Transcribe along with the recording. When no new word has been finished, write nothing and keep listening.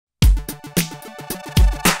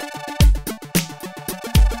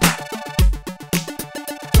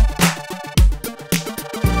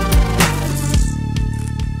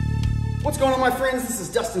my friends, this is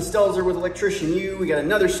Dustin Stelzer with Electrician U. We got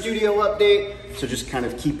another studio update, so just kind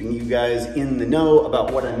of keeping you guys in the know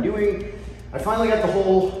about what I'm doing. I finally got the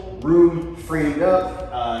whole room framed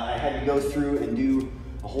up. I had to go through and do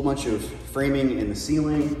a whole bunch of framing in the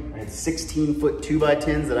ceiling. I had 16-foot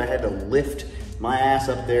 2x10s that I had to lift my ass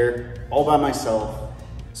up there all by myself.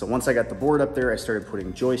 So once I got the board up there, I started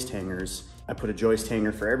putting joist hangers. I put a joist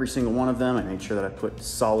hanger for every single one of them. I made sure that I put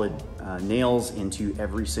solid nails into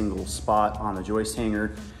every single spot on the joist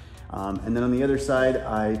hanger. And then on the other side,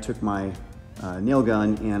 I took my nail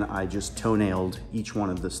gun and I just toe-nailed each one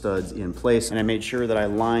of the studs in place. And I made sure that I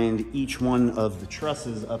lined each one of the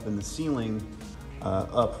trusses up in the ceiling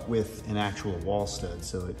up with an actual wall stud,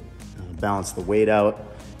 so it balanced the weight out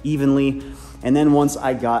evenly. And then once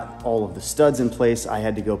I got all of the studs in place, I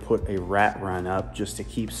had to go put a rat run up just to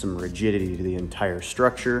keep some rigidity to the entire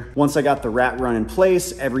structure. Once I got the rat run in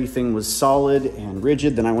place, everything was solid and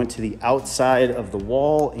rigid. Then I went to the outside of the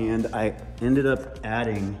wall and I ended up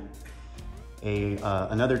adding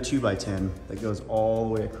another 2x10 that goes all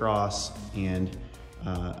the way across, and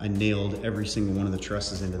I nailed every single one of the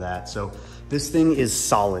trusses into that. So this thing is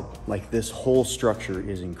solid. Like, this whole structure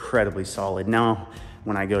is incredibly solid. Now,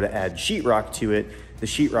 when I go to add sheetrock to it, the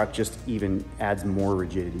sheetrock just even adds more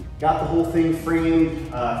rigidity. Got the whole thing framed in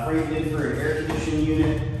for an air conditioning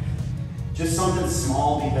unit. Just something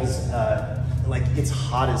small because like, it's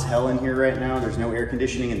hot as hell in here right now. There's no air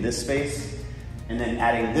conditioning in this space. And then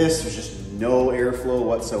adding this, there's just no airflow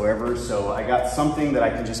whatsoever. So I got something that I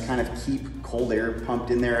can just kind of keep cold air pumped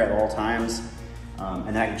in there at all times.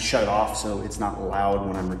 And then I can shut it off so it's not loud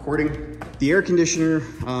when I'm recording. The air conditioner,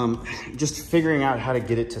 just figuring out how to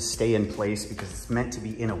get it to stay in place because it's meant to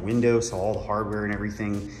be in a window, so all the hardware and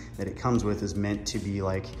everything that it comes with is meant to be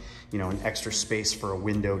like, you know, an extra space for a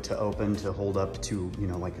window to open to hold up to, you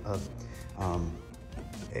know, like an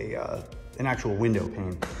actual window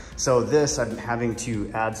pane. So this, I'm having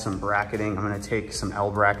to add some bracketing. I'm gonna take some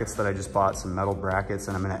L brackets that I just bought, some metal brackets,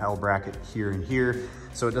 and I'm gonna L bracket here and here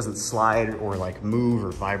so it doesn't slide or like move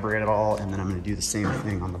or vibrate at all. And then I'm gonna do the same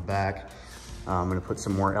thing on the back. I'm gonna put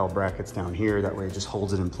some more L brackets down here. That way it just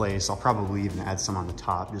holds it in place. I'll probably even add some on the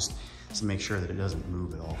top just to make sure that it doesn't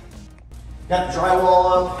move at all. Got the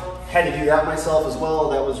drywall up. Had to do that myself as well.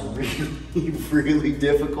 That was really, really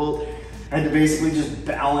difficult. I had to basically just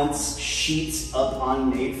balance sheets up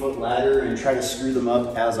on an 8-foot ladder and try to screw them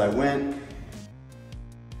up as I went.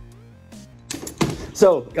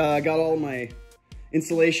 So, I got all my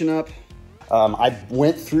insulation up. I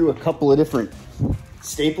went through a couple of different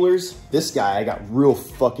staplers. This guy I got real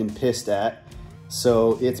fucking pissed at.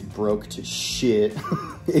 So it's broke to shit.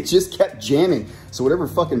 It just kept jamming. So whatever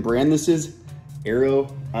fucking brand this is,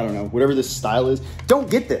 Arrow, I don't know, whatever this style is, don't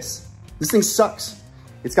get this. This thing sucks.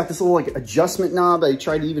 It's got this little like adjustment knob. I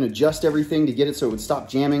tried to even adjust everything to get it so it would stop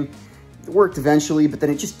jamming. It worked eventually, but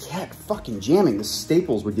then it just kept fucking jamming. The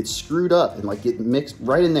staples would get screwed up and like get mixed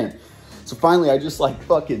right in there. So finally I just like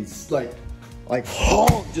fucking just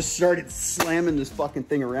started slamming this fucking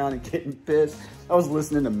thing around and getting pissed. I was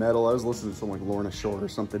listening to metal. I was listening to some like Lorna Shore or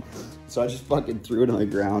something. So I just fucking threw it on the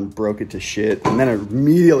ground, broke it to shit. And then I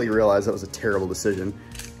immediately realized that was a terrible decision.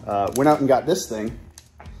 Went out and got this thing.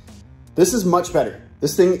 This is much better.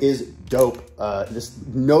 This thing is dope.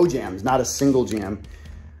 No jams, not a single jam.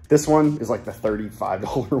 This one is like the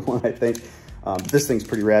 $35 one, I think. This thing's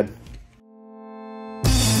pretty rad.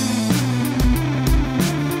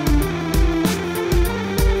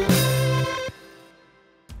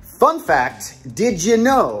 Fun fact, did you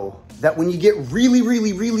know that when you get really,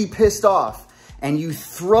 really, really pissed off and you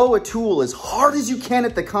throw a tool as hard as you can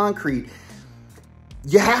at the concrete,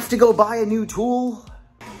 you have to go buy a new tool?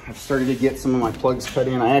 I've started to get some of my plugs cut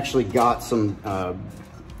in. I actually got some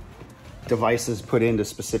devices put into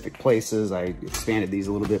specific places. I expanded these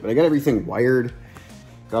a little bit, but I got everything wired.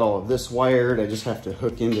 Got all of this wired. I just have to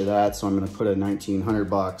hook into that. So I'm gonna put a 1900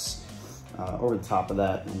 box over the top of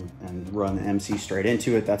that and run the MC straight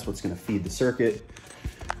into it. That's what's gonna feed the circuit.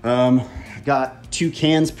 Got 2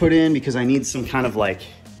 cans put in because I need some kind of like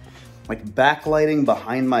backlighting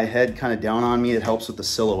behind my head, kind of down on me. It helps with the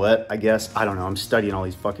silhouette, I guess. I don't know. I'm studying all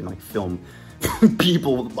these fucking like film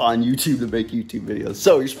people on YouTube to make YouTube videos.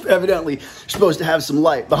 So you're evidently supposed to have some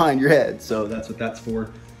light behind your head. So that's what that's for.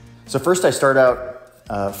 So first I start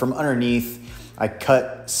out from underneath. I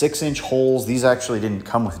cut 6-inch holes. These actually didn't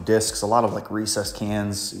come with discs. A lot of like recessed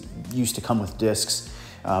cans used to come with discs.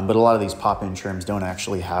 But a lot of these pop-in trims don't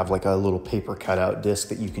actually have like a little paper cutout disc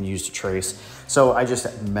that you can use to trace. So I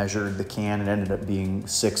just measured the can. It ended up being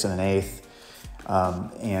 6 1/8.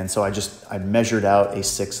 And so I measured out a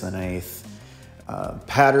 6 1/8.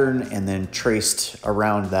 pattern and then traced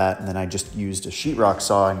around that. And then I just used a sheetrock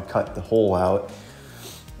saw and cut the hole out.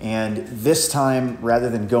 And this time, rather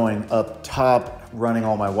than going up top, running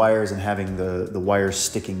all my wires and having the wires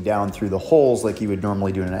sticking down through the holes like you would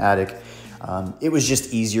normally do in an attic, it was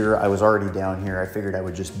just easier. I was already down here. I figured I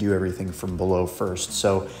would just do everything from below first.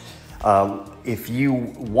 So if you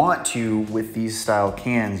want to, with these style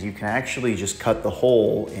cans, you can actually just cut the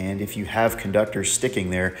hole, and if you have conductors sticking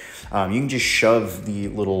there, you can just shove the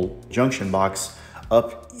little junction box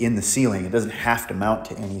up in the ceiling. It doesn't have to mount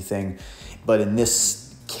to anything, but in this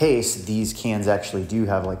case, these cans actually do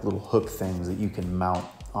have like little hook things that you can mount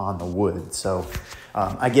on the wood. So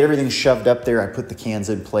I get everything shoved up there, I put the cans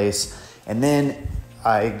in place, and then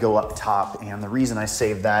I go up top. And the reason I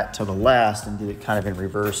saved that till the last and did it kind of in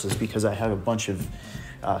reverse is because I have a bunch of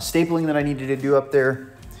stapling that I needed to do up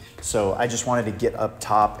there. So I just wanted to get up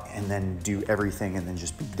top and then do everything and then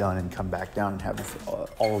just be done and come back down and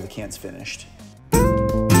have all of the cans finished.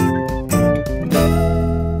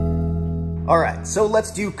 All right, so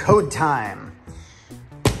let's do code time.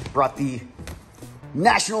 Brought the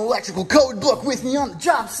National Electrical Code book with me on the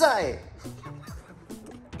job site.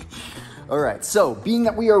 All right, so being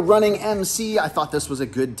that we are running MC, I thought this was a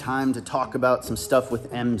good time to talk about some stuff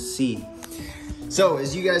with MC. So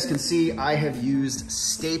as you guys can see, I have used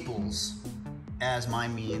staples as my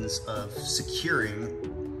means of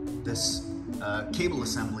securing this cable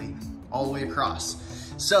assembly all the way across.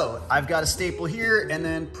 So I've got a staple here, and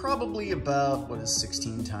then probably about, what is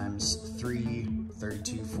 16 times 3,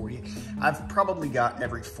 32, 40. I've probably got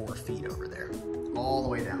every 4 feet over there, all the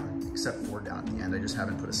way down, except for down at the end. I just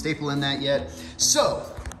haven't put a staple in that yet. So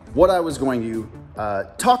what I was going to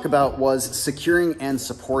talk about was securing and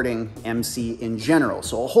supporting MC in general.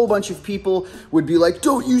 So a whole bunch of people would be like,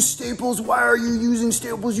 don't use staples. Why are you using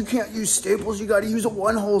staples? You can't use staples. You got to use a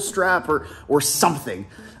one-hole strap or something.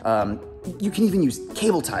 You can even use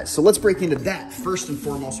cable ties. So let's break into that. First and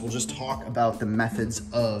foremost, we'll just talk about the methods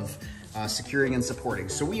of securing and supporting.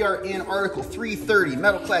 So we are in Article 330,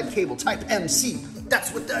 Metal Clad Cable Type MC.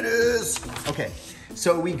 That's what that is. Okay,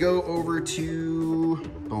 so we go over to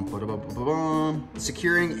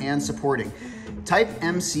securing and supporting. Type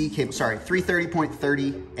MC cable, sorry,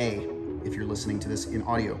 330.30A, if you're listening to this in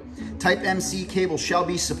audio. Type MC cable shall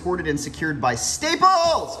be supported and secured by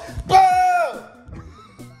staples. Boom!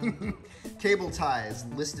 Cable ties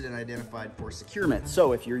listed and identified for securement.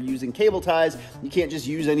 So if you're using cable ties, you can't just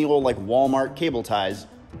use any old like Walmart cable ties.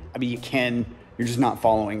 I mean, you can, you're just not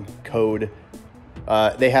following code.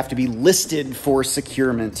 They have to be listed for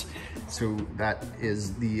securement. So that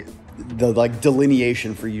is the like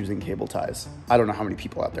delineation for using cable ties. I don't know how many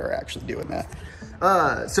people out there are actually doing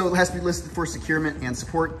that. So it has to be listed for securement and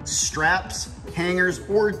support. Straps, hangers,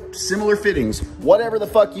 or similar fittings. Whatever the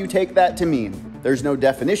fuck you take that to mean. There's no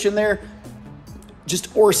definition there.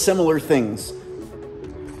 Just or similar things.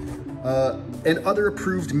 And other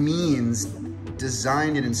approved means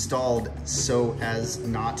designed and installed so as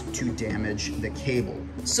not to damage the cable.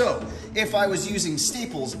 So if I was using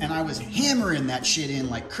staples and I was hammering that shit in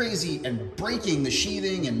like crazy and breaking the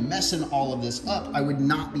sheathing and messing all of this up, I would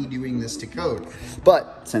not be doing this to code.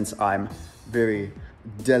 But since I'm very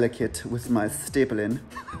delicate with my stapling,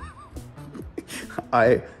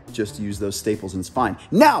 I just use those staples and it's fine.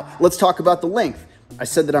 Now let's talk about the length. I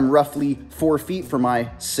said that I'm roughly 4 feet for my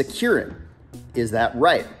securing. Is that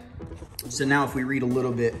right? So now if we read a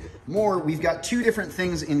little bit more, we've got two different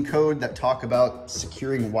things in code that talk about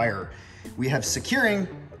securing wire. We have securing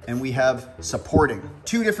and we have supporting.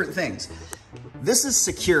 Two different things. This is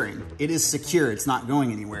securing. It is secure. It's not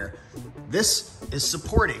going anywhere. This is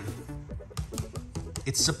supporting.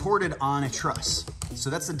 It's supported on a truss. So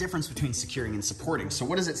that's the difference between securing and supporting. So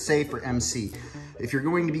what does it say for MC? If you're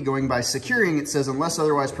going to be going by securing, it says, unless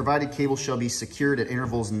otherwise provided, cable shall be secured at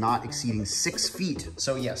intervals not exceeding 6 feet.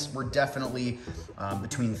 So yes, we're definitely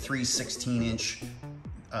between 3 16-inch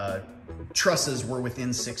trusses were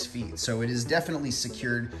within 6 feet. So it is definitely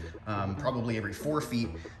secured probably every 4 feet.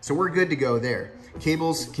 So we're good to go there.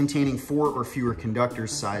 Cables containing 4 or fewer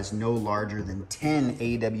conductors size no larger than 10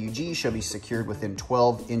 AWG shall be secured within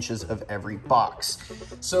 12 inches of every box.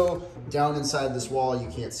 So down inside this wall, you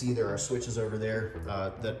can't see there are switches over there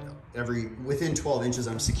that within 12 inches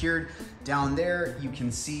I'm secured. Down there, you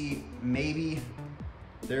can see maybe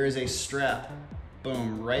there is a strap,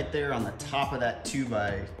 boom, right there on the top of that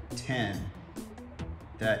 2x10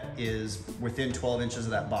 that is within 12 inches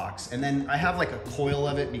of that box. And then I have like a coil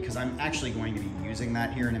of it because I'm actually going to be using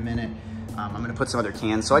that here in a minute. I'm gonna put some other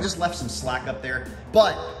cans. So I just left some slack up there,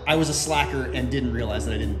 but I was a slacker and didn't realize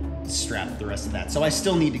that I didn't strap the rest of that. So I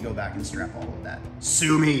still need to go back and strap all of that.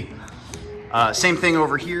 Sue me. Same thing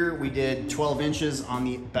over here. We did 12 inches on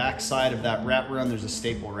the back side of that wrap run. There's a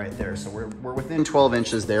staple right there. So we're within 12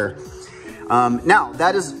 inches there. Now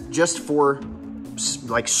that is just for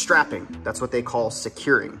like strapping. That's what they call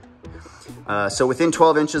securing. So within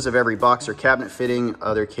 12 inches of every box or cabinet fitting,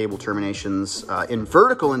 other cable terminations. In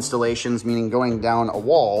vertical installations, meaning going down a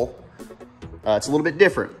wall, it's a little bit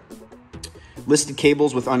different. Listed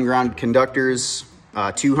cables with ungrounded conductors,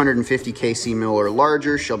 250 kc mil or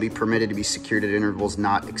larger shall be permitted to be secured at intervals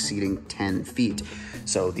not exceeding 10 feet.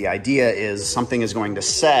 So the idea is something is going to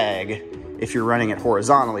sag if you're running it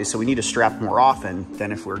horizontally, so we need to strap more often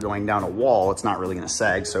than if we're going down a wall. It's not really gonna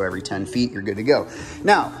sag, so every 10 feet you're good to go.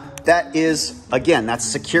 Now, that is, again, that's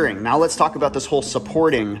securing. Now let's talk about this whole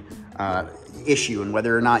supporting issue and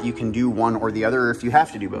whether or not you can do one or the other, or if you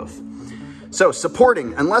have to do both. So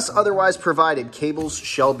supporting, unless otherwise provided, cables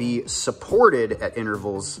shall be supported at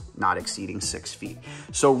intervals not exceeding 6 feet.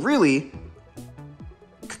 So really,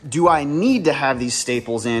 do I need to have these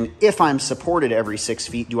staples in if I'm supported every 6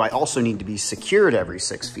 feet? Do I also need to be secured every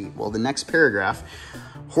 6 feet? Well, the next paragraph,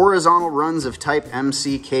 horizontal runs of type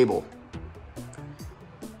MC cable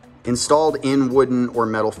installed in wooden or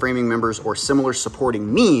metal framing members or similar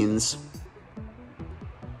supporting means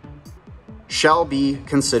shall be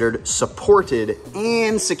considered supported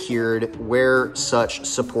and secured where such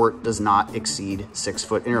support does not exceed 6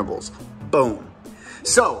 foot intervals. Boom.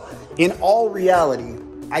 So in all reality,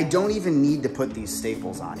 I don't even need to put these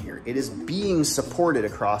staples on here. It is being supported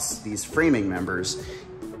across these framing members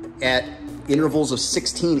at intervals of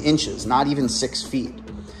 16 inches, not even 6 feet.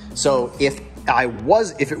 So if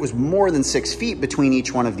it was more than 6 feet between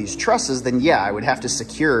each one of these trusses, then yeah, I would have to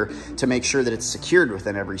secure to make sure that it's secured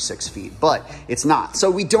within every 6 feet, but it's not. So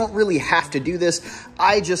we don't really have to do this.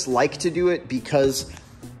 I just like to do it because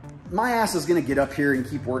my ass is gonna get up here and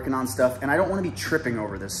keep working on stuff, and I don't wanna be tripping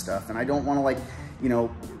over this stuff, and I don't wanna, like, you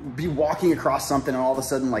know, be walking across something and all of a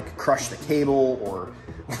sudden like crush the cable or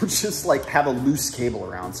just like have a loose cable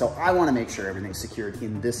around. So I wanna make sure everything's secured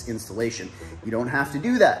in this installation. You don't have to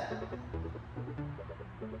do that.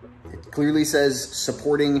 Clearly says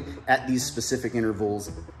supporting at these specific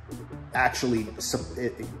intervals. Actually,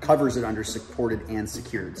 it covers it under supported and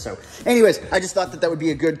secured. So anyways, I just thought that would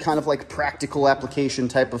be a good kind of like practical application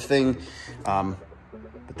type of thing. But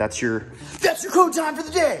that's your code time for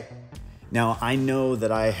the day. Now, I know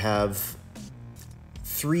that I have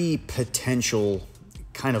 3 potential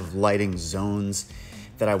kind of lighting zones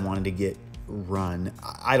that I wanted to get run.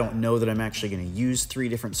 I don't know that I'm actually going to use 3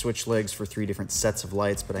 different switch legs for 3 different sets of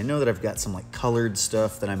lights, but I know that I've got some like colored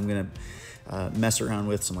stuff that I'm going to mess around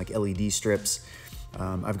with, some like LED strips.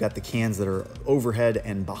 I've got the cans that are overhead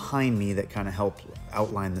and behind me that kind of help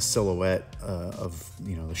outline the silhouette of,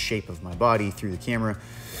 you know, the shape of my body through the camera.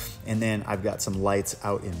 And then I've got some lights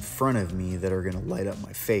out in front of me that are gonna light up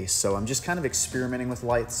my face. So I'm just kind of experimenting with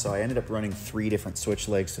lights. So I ended up running 3 different switch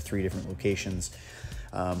legs to 3 different locations.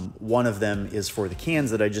 One of them is for the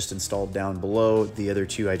cans that I just installed down below. The other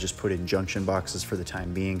 2 I just put in junction boxes for the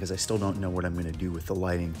time being because I still don't know what I'm gonna do with the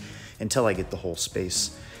lighting until I get the whole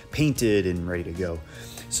space painted and ready to go.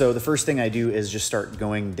 So the first thing I do is just start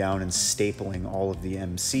going down and stapling all of the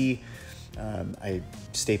MC. I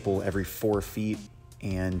staple every 4 feet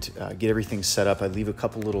and get everything set up. I leave a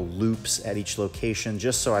couple little loops at each location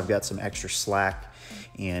just so I've got some extra slack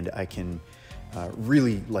and I can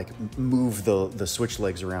really like move the switch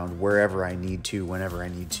legs around wherever I need to, whenever I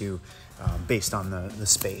need to, based on the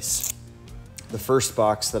space. The first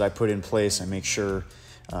box that I put in place, I make sure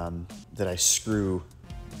that I screw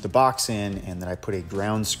the box in and that I put a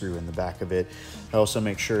ground screw in the back of it. I also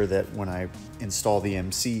make sure that when I install the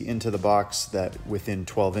MC into the box that within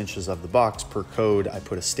 12 inches of the box per code, I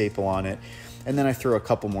put a staple on it. And then I throw a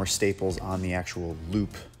couple more staples on the actual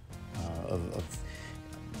loop of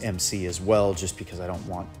MC as well, just because I don't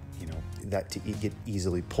want, you know, that to get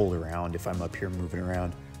easily pulled around if I'm up here moving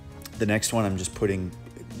around. The next one I'm just putting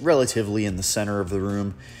relatively in the center of the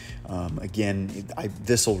room. Again,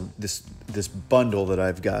 this bundle that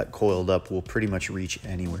I've got coiled up will pretty much reach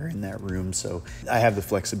anywhere in that room, so I have the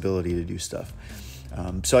flexibility to do stuff.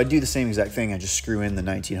 So I do the same exact thing. I just screw in the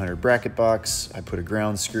 1900 bracket box. I put a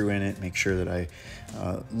ground screw in it, make sure that I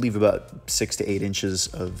leave about 6 to 8 inches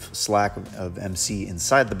of slack of MC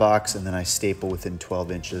inside the box, and then I staple within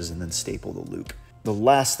 12 inches and then staple the loop. The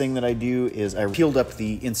last thing that I do is I peeled up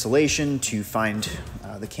the insulation to find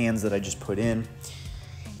the cans that I just put in.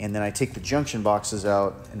 And then I take the junction boxes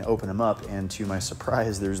out and open them up, and to my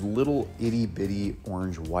surprise, there's little itty bitty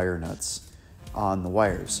orange wire nuts on the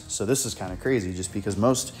wires. So this is kind of crazy just because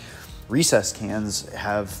most recess cans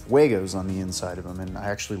have Whoah-ohs on the inside of them, and I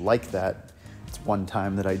actually like that. It's one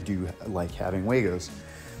time that I do like having Wagos.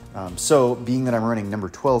 So being that I'm running number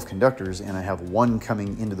 12 conductors and I have one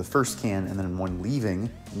coming into the first can and then one leaving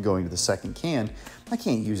and going to the second can, I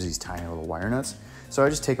can't use these tiny little wire nuts. So I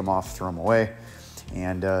just take them off, throw them away,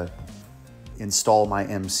 and install my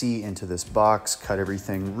MC into this box, cut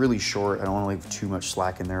everything really short. I don't want to leave too much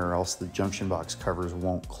slack in there or else the junction box covers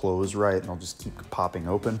won't close right and they'll just keep popping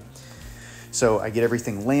open. So I get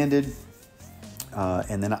everything landed,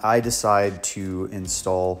 and then I decide to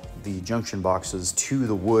install the junction boxes to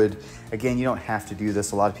the wood. Again, you don't have to do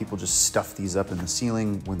this. A lot of people just stuff these up in the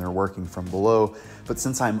ceiling when they're working from below. But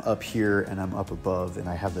since I'm up here and I'm up above and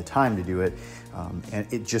I have the time to do it, and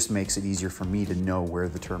it just makes it easier for me to know where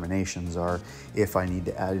the terminations are if I need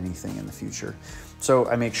to add anything in the future. So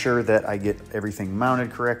I make sure that I get everything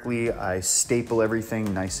mounted correctly. I staple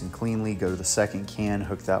everything nice and cleanly, go to the second can,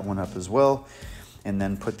 hook that one up as well, and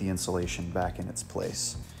then put the insulation back in its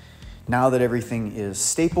place. Now that everything is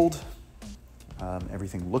stapled,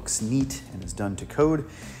 everything looks neat and is done to code,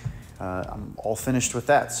 I'm all finished with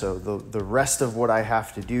that. So the rest of what I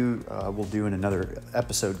have to do, we'll do in another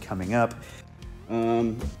episode coming up.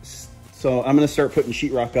 So I'm gonna start putting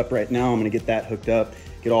sheetrock up right now. I'm gonna get that hooked up,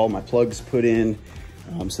 get all my plugs put in.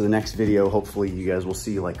 So the next video, hopefully you guys will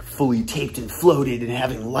see like fully taped and floated and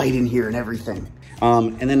having light in here and everything.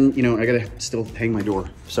 And then, you know, I gotta still hang my door.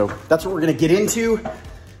 So that's what we're gonna get into.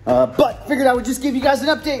 But figured I would just give you guys an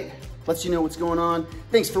update. Lets you know what's going on.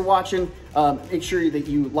 Thanks for watching. Make sure that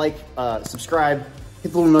you like, subscribe,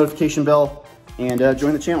 hit the little notification bell, and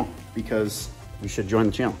join the channel, because you should join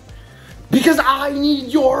the channel. Because I need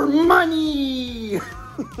your money!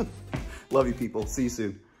 Love you people, see you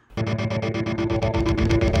soon.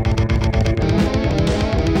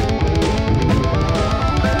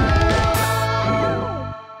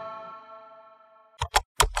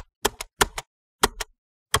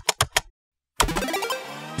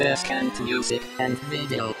 Descant music and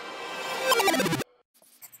video.